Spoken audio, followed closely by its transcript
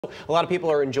A lot of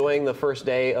people are enjoying the first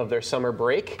day of their summer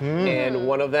break, and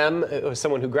one of them was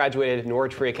someone who graduated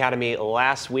Norwich Free Academy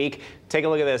last week. Take a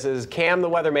look at this. This is Cam the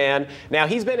Weatherman. Now,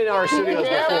 he's been in our studios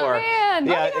before. Man.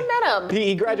 Yeah, I think I met him.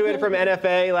 He graduated from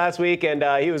NFA last week, and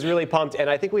he was really pumped. And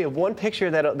I think we have one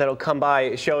picture that'll come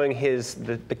by showing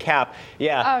the cap.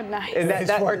 Yeah. Oh, nice. And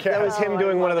that was him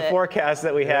doing one of the forecasts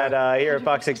that we had here at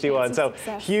Fox 61. So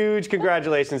huge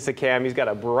congratulations to Cam. He's got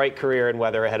a bright career in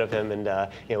weather ahead of him,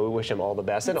 and we wish him all the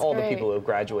best. And all the people who have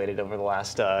graduated over the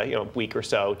last week or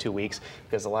so, 2 weeks,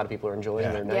 because a lot of people are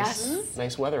enjoying their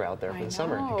nice weather out there for the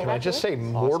summer. Can I just say,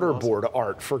 mortarboard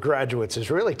art for graduates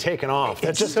is really taken off.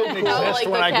 That just didn't exist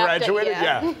when I graduated.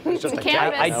 It's just a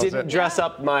cap. I didn't dress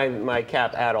up my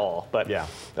cap at all, but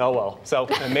oh well. So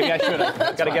maybe I should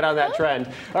have. Got to get on that trend.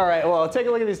 All right, well, take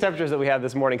a look at these temperatures that we have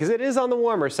this morning, because it is on the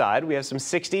warmer side. We have some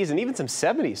 60s and even some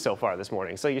 70s so far this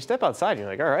morning. So you step outside and you're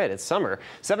like, all right, it's summer.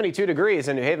 72 degrees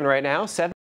in New Haven right now.